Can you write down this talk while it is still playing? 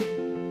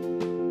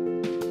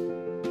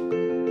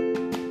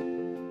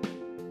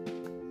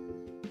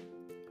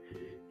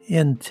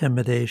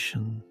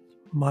Intimidation,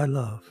 my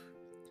love.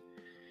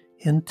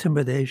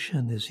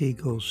 Intimidation is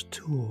ego's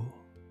tool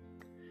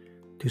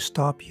to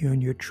stop you in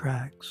your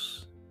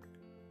tracks,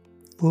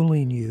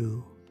 fooling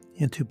you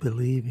into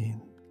believing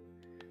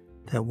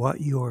that what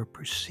you are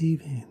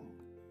perceiving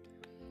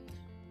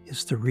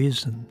is the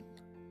reason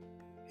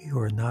you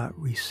are not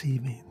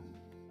receiving.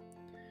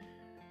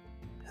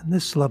 And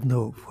this love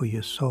note for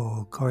your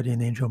soul,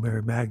 Guardian Angel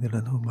Mary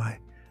Magdalene, whom I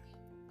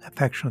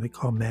affectionately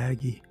call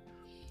Maggie,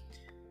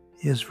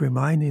 is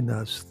reminding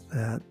us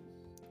that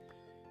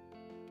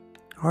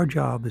our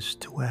job is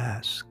to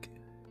ask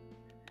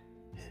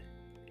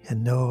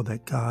and know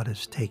that God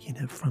is taking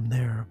it from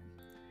there.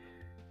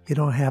 You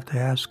don't have to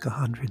ask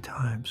 100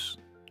 times.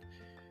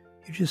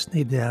 You just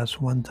need to ask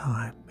one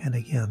time, and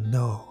again,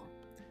 know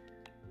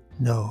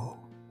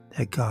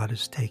that God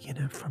is taking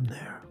it from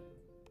there.